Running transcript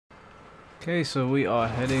Okay, so we are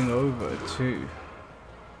heading over to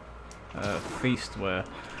Feast, where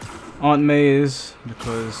Aunt May is,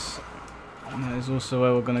 because that is also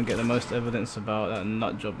where we're gonna get the most evidence about that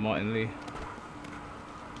nutjob Martin Lee.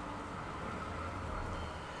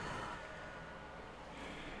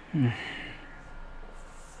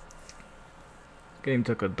 Game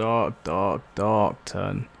took a dark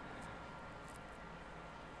turn.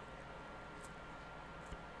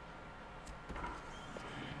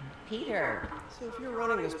 Peter. So if you're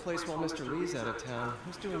running this place while Mr. Lee's out of town,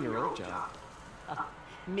 who's doing your old job?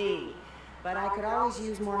 Me. But I could always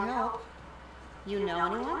use more help. You know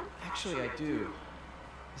anyone? Actually, I do.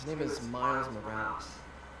 His name is Miles Morales.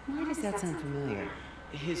 Why does that sound familiar?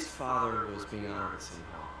 His father was being honored at City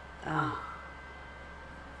Hall. Oh.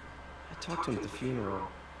 I talked to him at the funeral.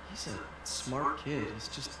 He's a smart kid. He's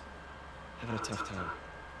just having a tough time.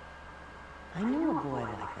 I knew a boy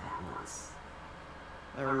like that once.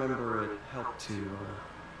 I remember it helped to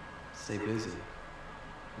stay busy.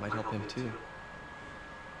 Might help him too.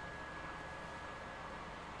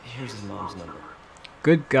 Here's his mom's number.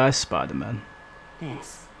 Good guy, Spider-Man.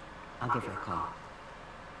 Thanks. I'll give her a call.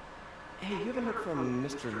 Hey, you haven't heard from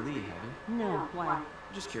Mr. Lee, have you? No, why?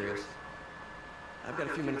 Just curious. I've got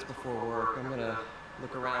a few minutes before work. I'm gonna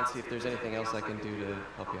look around, see if there's anything else I can do to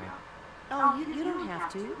help you out. Oh, you don't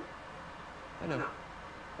have to. I know.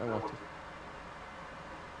 I want to.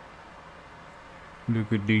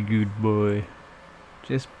 Look at the good boy.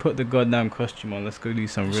 Just put the goddamn costume on. Let's go do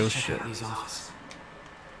some real shit.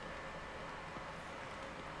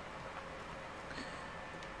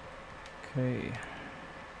 Okay.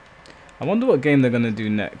 I wonder what game they're gonna do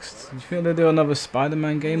next. Do you think they'll do another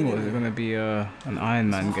Spider-Man game, or is it gonna be an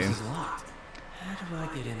Iron Man game? How do I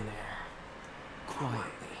get in there?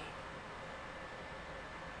 Quietly.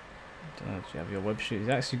 Do you have your web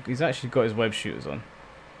shooters? He's actually got his web shooters on.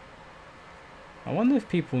 I wonder if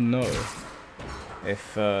people know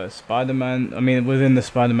if Spider-Man, I mean within the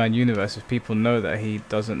Spider-Man universe, if people know that he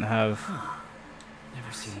doesn't have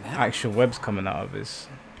actual webs coming out of his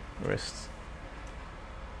wrists.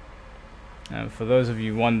 And for those of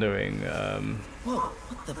you wondering, Whoa,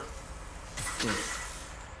 what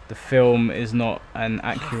the film is not an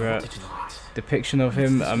accurate depiction of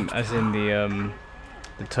him, as in the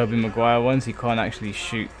Tobey Maguire ones. He can't actually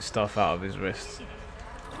shoot stuff out of his wrists.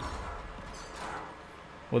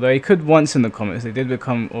 Although he could once in the comics, they did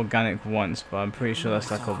become organic once, but I'm pretty sure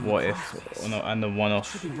that's like a what if and a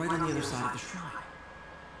one-off. Should be right on the other side of the shrine.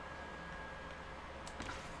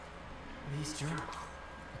 These journals.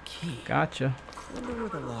 A key. Gotcha. Wonder where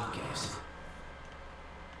the lock is.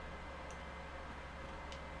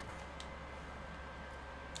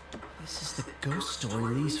 This is the ghost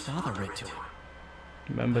story Lee's father read to him.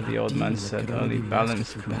 Remember the old man said only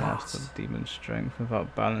balance can master the demon's strength.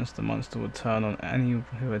 Without balance, the monster would turn on any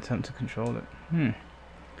who attempt to control it.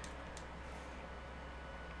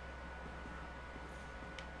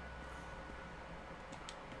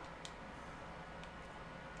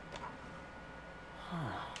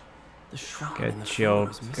 Get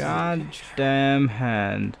your goddamn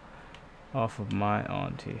hand off of my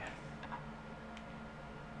auntie.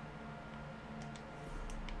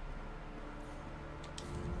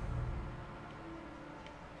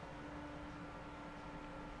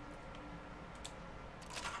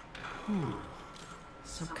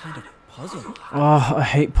 Some kind of puzzle. Oh, I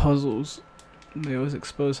hate puzzles. They always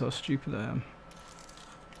expose how stupid I am.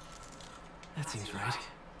 That seems right.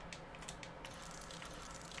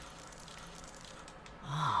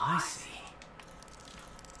 Ah, I see.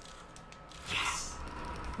 Yes.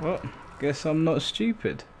 Well, guess I'm not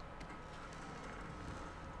stupid.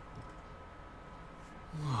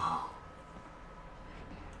 Whoa.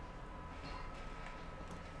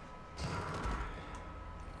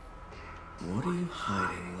 What are you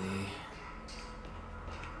hiding, Lee?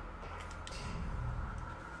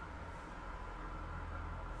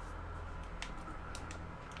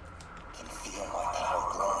 Can feel my power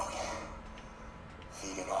growing,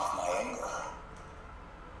 feeding off my anger.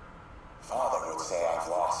 Father would say I've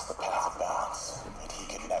lost the path of balance, that he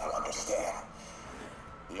could never understand.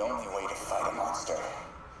 The only way to fight a monster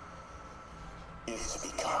is to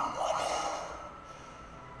become one.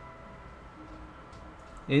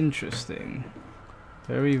 Interesting.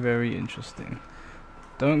 Very, very interesting.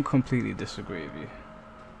 Don't completely disagree with you.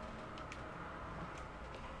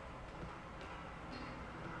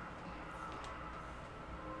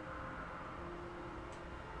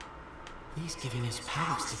 Lee's giving his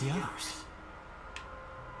powers to the others.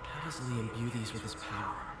 How does Lee imbue these with his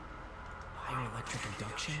power? Bioelectric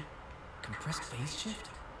induction? Compressed phase shift?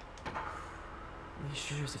 Lee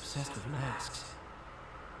sure is obsessed with masks.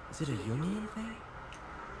 Is it a Jungian thing?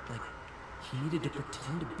 Like, he needed to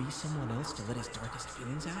pretend to be someone else to let his darkest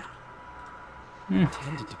feelings out? He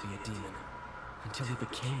pretended to be a demon until he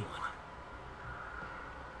became one.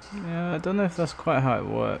 Yeah, I don't know if that's quite how it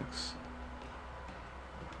works.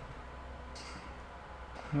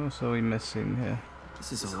 What else are we missing here?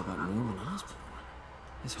 This is all about Norman Osborn.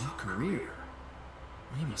 His whole career.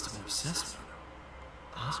 He must have been obsessed with him.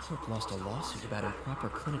 Oscorp lost a lawsuit about improper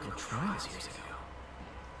clinical trials years ago.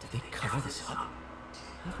 Did they cover this up?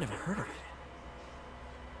 I've never heard of it.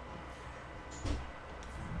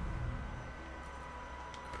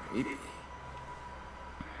 Creepy.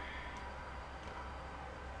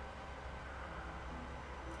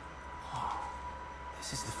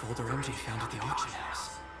 This is the folder MJ found at the auction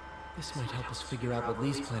house. This might help us figure out what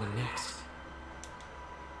Lee's planning next.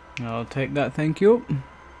 I'll take that, thank you.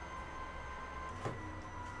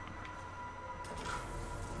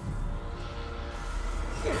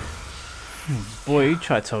 Boy, you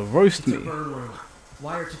tried to roast me. It's a burn room.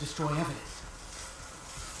 Wired to destroy evidence.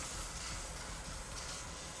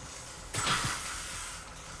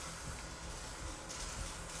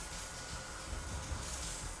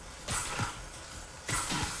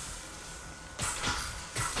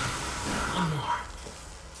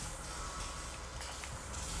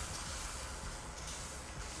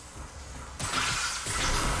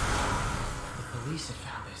 Police had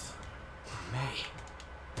found this in May.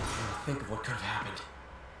 I can't think of what could have happened.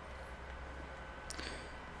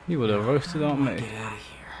 You would have roasted, aren't me? Get out of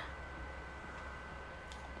here.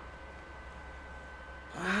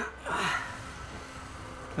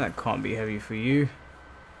 That can't be heavy for you.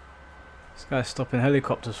 This guy's stopping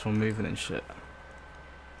helicopters from moving and shit.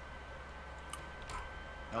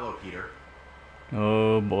 Hello, Peter.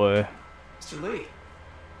 Oh boy. Mr. Lee.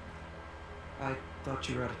 I thought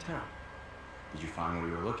you were out of town. Did you find what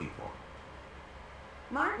we were looking for?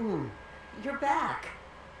 Martin, you're back.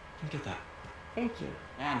 Look at that. Thank you.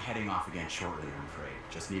 And heading off again shortly, I'm afraid.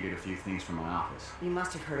 Just needed a few things from my office. You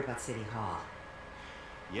must have heard about City Hall.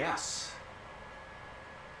 Yes.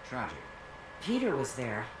 Tragic. Peter was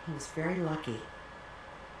there. He was very lucky.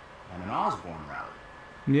 And an Osborn rally.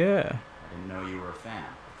 Yeah. I didn't know you were a fan.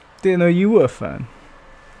 Didn't know you were a fan.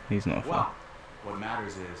 He's not a fan. Well, what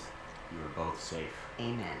matters is you were both safe.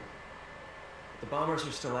 Amen. The bombers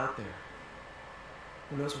are still out there.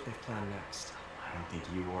 Who knows what they've planned next? I don't think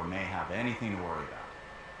you or May have anything to worry about.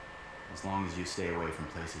 As long as you stay away from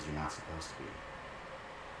places you're not supposed to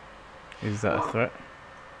be. Is that a threat?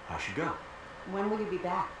 I should go. When will you be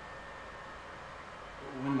back?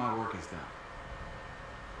 When my work is done.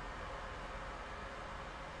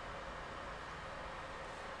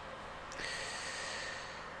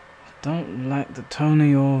 Don't like the tone of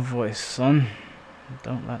your voice, son.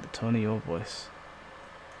 Don't like the tone of your voice.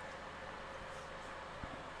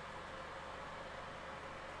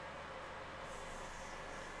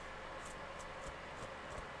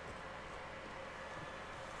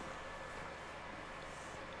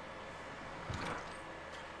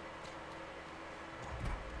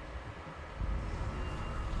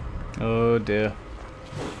 Oh dear.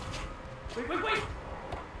 Wait!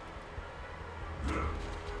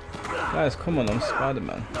 Guys, come on, I'm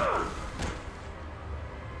Spider-Man.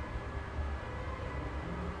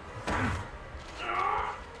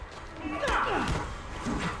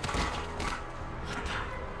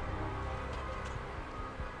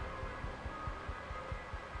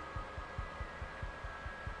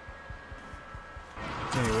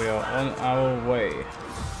 Okay, we are on our way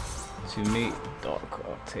to meet Doc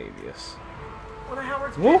Octavius. One of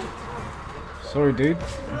Howard's Whoa! Sorry, dude.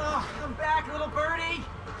 Come back, little birdie!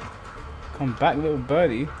 Come back, little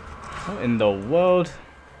birdie. What in the world? This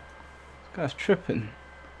guy's tripping.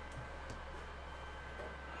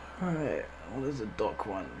 Alright, well, there's a Doc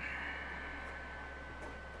one.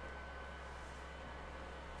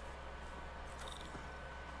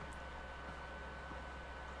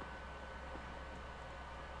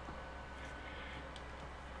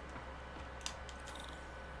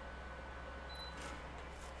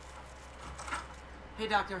 Hey,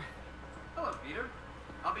 Doctor. Hello, Peter.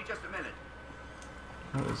 I'll be just a minute.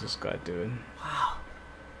 What is this guy doing? Wow.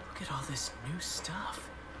 Look at all this new stuff.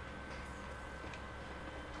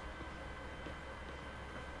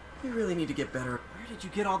 We really need to get better. Where did you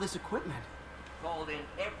get all this equipment? Called in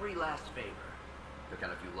every last favor. Took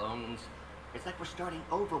out a few loans. It's like we're starting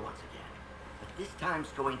over once again. But this time's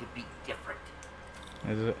going to be different.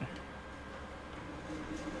 Is it?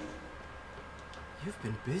 You've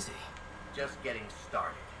been busy. Just getting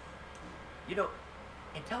started. You know,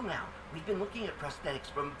 until now, we've been looking at prosthetics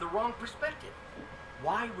from the wrong perspective.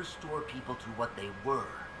 Why restore people to what they were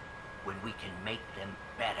when we can make them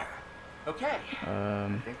better. Okay.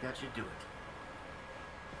 I think that should do it.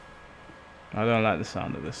 I don't like the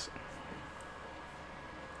sound of this.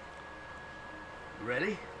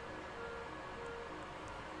 Ready?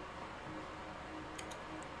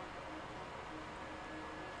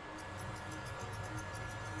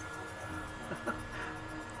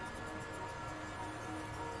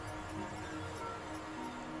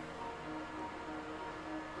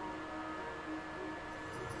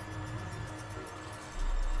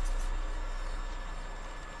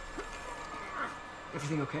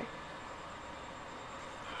 Everything okay?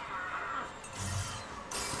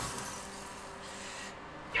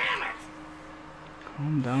 Damn it!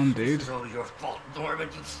 Calm down, dude. This is all your fault, Norman,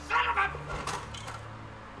 you son of a...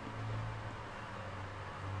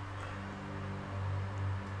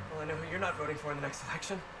 Well, I know who you're not voting for in the next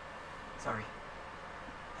election. Sorry.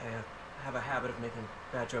 I have a habit of making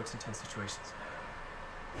bad jokes in tense situations.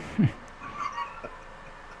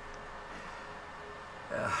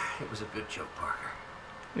 It was a good joke, Parker.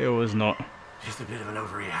 It was not. Just a bit of an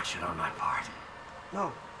overreaction on my part.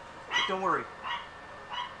 No, don't worry.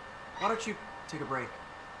 Why don't you take a break?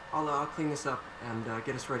 I'll clean this up and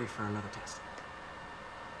get us ready for another test.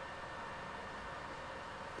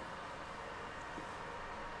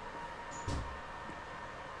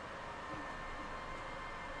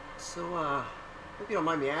 So, hope you don't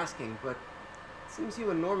mind me asking, but it seems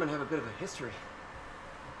you and Norman have a bit of a history.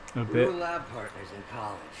 A We bit. were lab partners in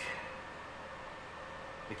college.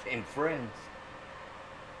 Became friends.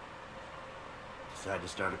 Decided to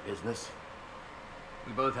start a business.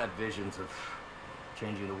 We both had visions of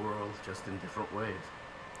changing the world, just in different ways.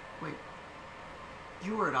 Wait,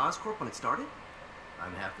 you were at Oscorp when it started?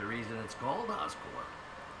 I'm half the reason it's called Oscorp.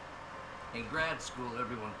 In grad school,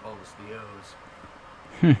 everyone called us the O's.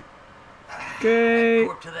 Okay. Add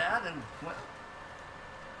Corp to that, and, well,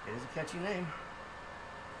 it is a catchy name.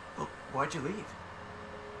 Well, why'd you leave?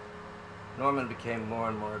 Norman became more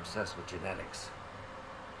and more obsessed with genetics.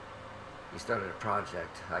 He started a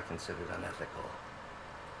project I considered unethical.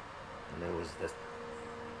 And there was this...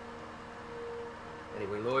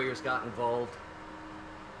 Anyway, lawyers got involved.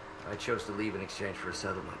 I chose to leave in exchange for a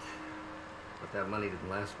settlement. But that money didn't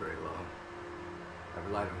last very long. I've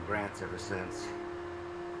relied on grants ever since.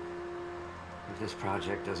 If this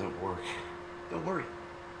project doesn't work... Don't worry,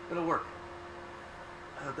 it'll work.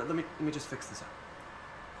 Let me just fix this up.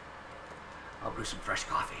 I'll brew some fresh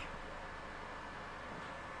coffee.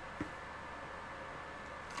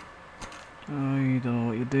 Oh, you don't know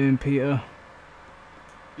what you're doing, Peter.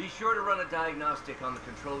 Be sure to run a diagnostic on the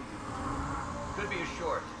control unit. Could be a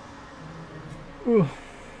short. Ooh.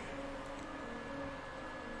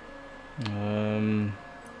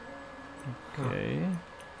 Okay.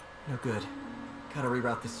 No good. Gotta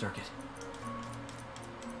reroute this circuit.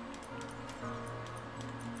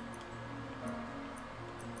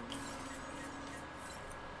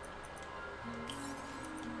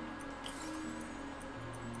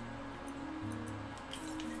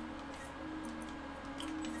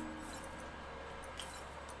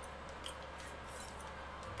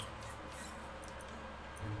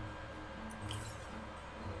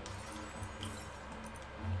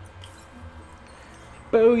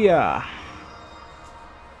 Booyah!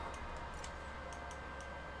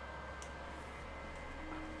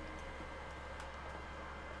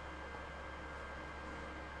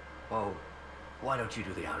 Oh, why don't you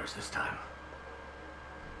do the honors this time?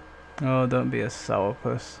 Oh, don't be a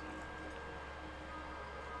sourpuss.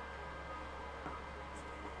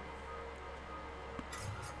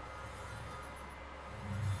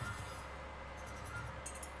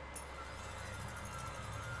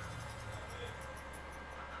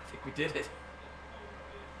 I think we did it.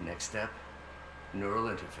 Next step, neural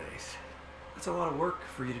interface. That's a lot of work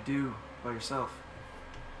for you to do by yourself.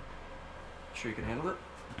 Sure you can handle it?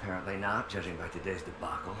 Apparently not, judging by today's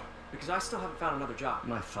debacle. Because I still haven't found another job.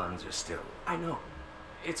 My funds are still... I know.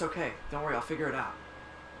 It's okay. Don't worry, I'll figure it out.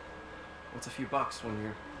 What's a few bucks when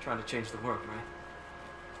you're trying to change the world, right?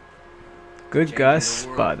 Good Changing guy, the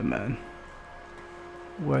world. Spider-Man.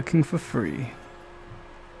 Working for free.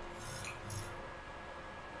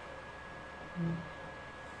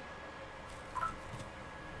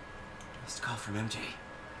 Missed call from MJ.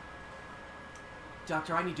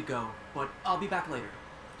 Doctor, I need to go, but I'll be back later.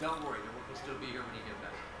 Don't worry, the work will still be here when you get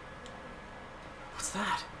back. What's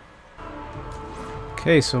that?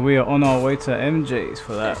 Okay, so we are on our way to MJ's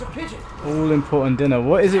for that There's a pigeon! all important dinner.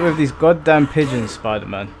 What is it with these goddamn pigeons,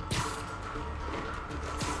 Spider-Man?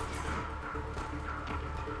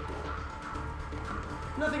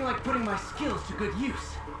 Nothing like putting my skills to good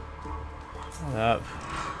use. I'm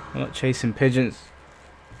not chasing pigeons.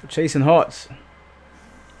 We're chasing hearts.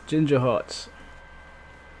 Ginger hearts.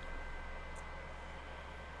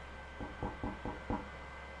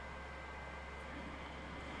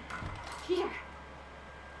 Here.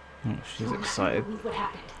 Oh, she's You'll excited. not believe what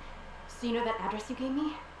happened. So you know that address you gave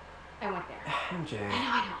me? I went there. MJ,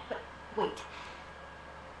 I know, but wait.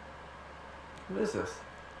 what is this?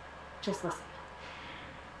 Just listen.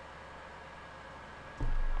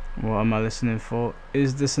 What am I listening for?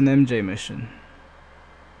 Is this an MJ mission?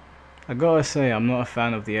 I gotta say, I'm not a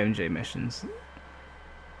fan of the MJ missions.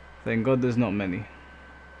 Thank God there's not many.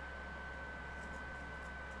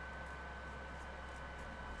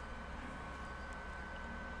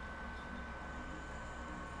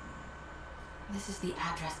 This is the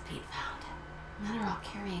address Pete found. Men are all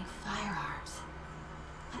carrying firearms.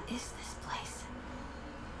 What is this place?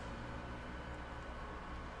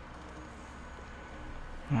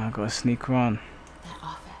 I gotta sneak around. That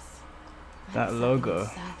office. That Something logo.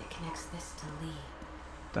 inside that connects this to Lee.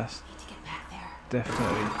 That's Need to get back there.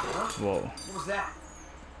 definitely. Whoa. What was that?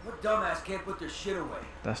 What dumbass can't put their shit away?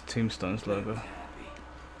 That's Tombstone's logo.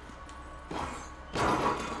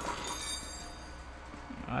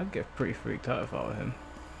 I'd get pretty freaked out if I were him.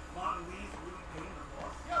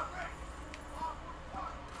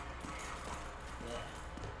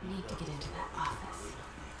 Need to get into that office.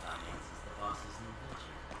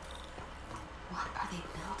 What are they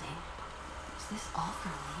building? Is this all for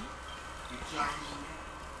Lee?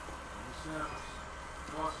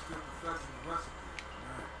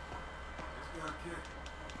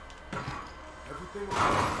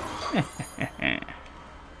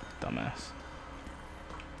 Dumbass.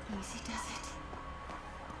 Easy does it.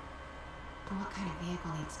 And what kind of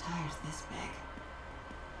vehicle needs tires this big?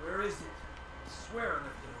 Where is it? I swear I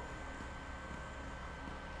left it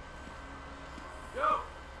open. Yo!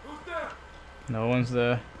 Who's there? No one's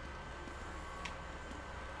there.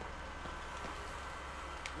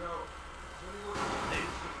 Yo,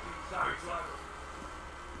 sorry, driver.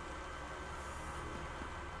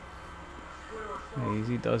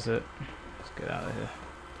 Easy does it. Let's get out of here.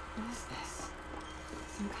 What is this?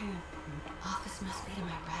 Some kind of office must be to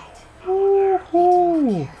my right. Woohoo!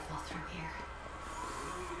 Need to be careful through here.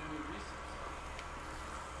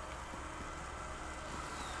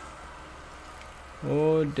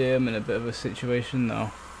 Oh dear, I'm in a bit of a situation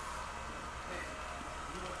now.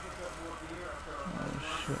 Oh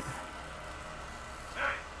shit.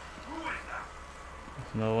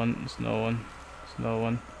 There's no one, there's no one, there's no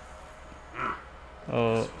one.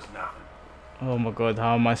 Oh. Oh my god,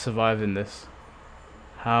 how am I surviving this?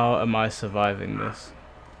 How am I surviving this?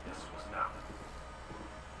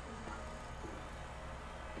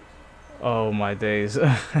 Oh my days.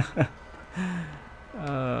 That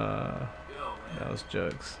was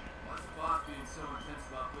jokes. What's the boss being so intense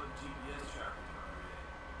about putting GPS trackers on every day?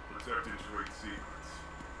 Protecting trade secrets.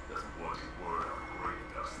 Doesn't want any word on great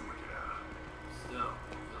enough to look it out. Still,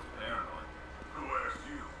 feels paranoid. Who asked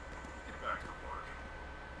you? Get back to work.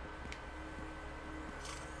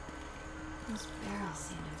 Those barrels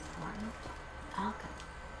seem important. Alchemy.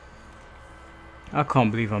 I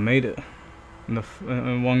can't believe I made it in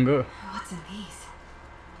one go. What's in these?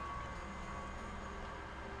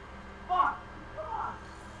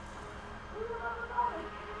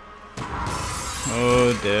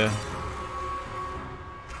 Oh dear.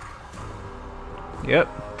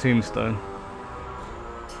 Yep, Tombstone.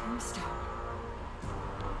 Tombstone.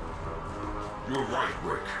 You're right,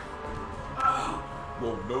 Rick.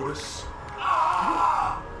 Won't notice.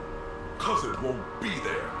 Cousin won't be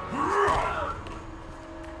there.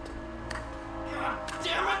 God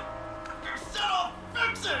damn it! You said I'll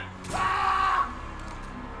fix it!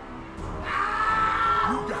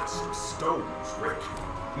 You got some stones, Rick.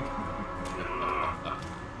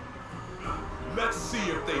 Let's see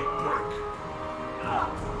if they break.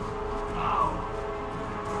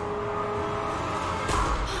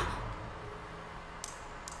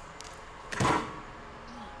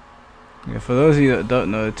 Yeah, for those of you that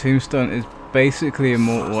don't know, Tombstone is basically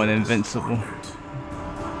immortal and invincible.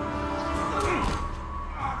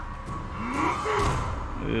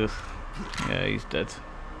 Ugh. Yeah, he's dead.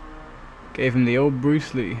 Gave him the old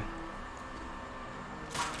Bruce Lee.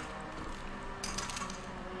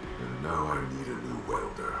 And now I need a new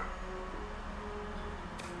welder.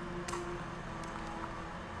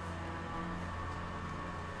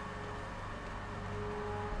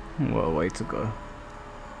 What a way to go.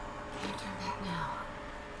 Can't turn back now.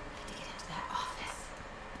 Need to get into that office.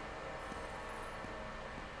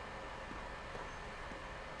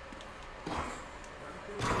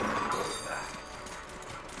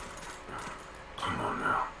 Come on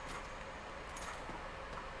now.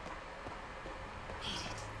 Made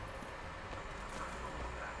it.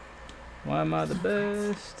 Why am I the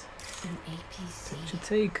best? An APC. Picture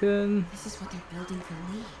taken. This is what they're building for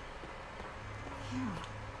Lee. Here,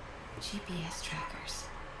 GPS trackers.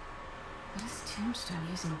 What is Tombstone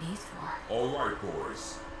using these for? All right,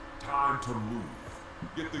 boys. Time to move.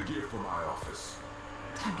 Get the gear from my office.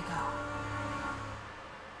 Time to go.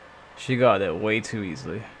 She got there way too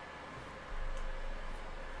easily.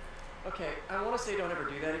 Okay, I want to say don't ever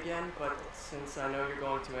do that again, but since I know you're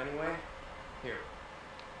going to anyway, here.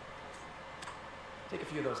 Take a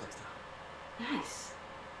few of those next time. Nice.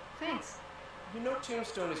 Thanks. You know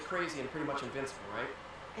Tombstone is crazy and pretty much invincible, right?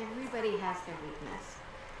 Everybody has their weakness.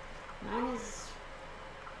 Mine is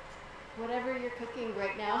whatever you're cooking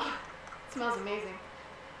right now. It smells amazing.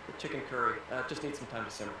 The chicken curry. Just needs some time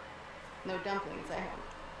to simmer. No dumplings, I hope.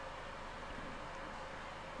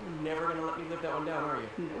 You're never gonna let me live that one down, are you?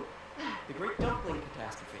 Nope. The Great Dumpling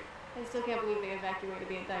Catastrophe. I still can't believe they evacuated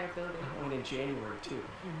the entire building. I went in January, too.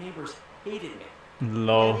 Your neighbors hated me.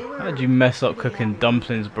 Lol. How'd you mess up cooking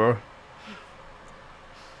dumplings, bro?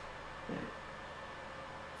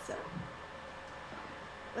 So,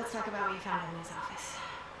 let's talk about what you found in Lee's office.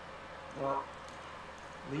 Well,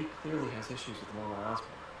 Lee clearly has issues with Norman Osborn.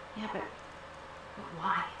 Yeah, but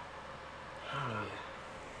why? I don't know yet.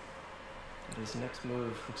 But his next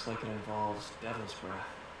move looks like it involves Devil's Breath.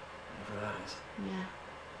 Whatever that is. Yeah.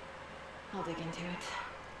 I'll dig into it.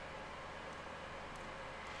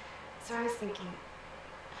 So I was thinking,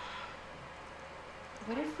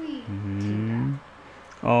 what if we teamed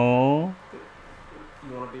up? Oh.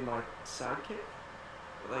 You want to be my sidekick?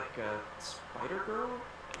 Like a spider girl?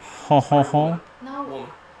 Ho ho ho. No. Woman.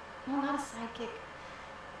 No, not a sidekick.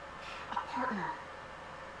 A partner.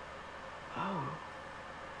 Oh.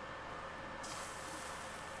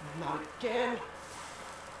 Not again.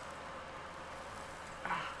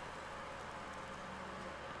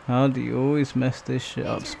 How do you always mess this shit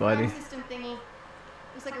up, Spidey? System thingy.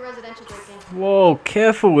 Looks like a residential break-in. Whoa,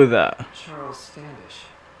 careful with that. Charles Standish.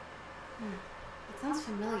 It sounds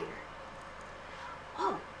familiar.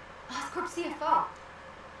 Oh, Oscorp CFO.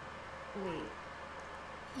 Wait.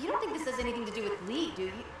 You don't think this has anything to do with Lee, do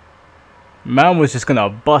you? Man was just gonna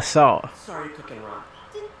bust out. Sorry, cook and run.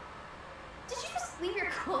 Did you just leave your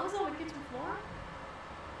clothes on the kitchen floor?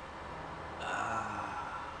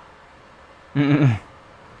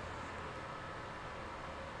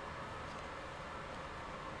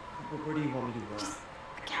 Where do you want me to run?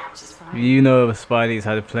 The couch is fine. You know Spidey's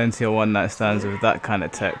had plenty of one-night stands with that kind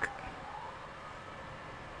of tech.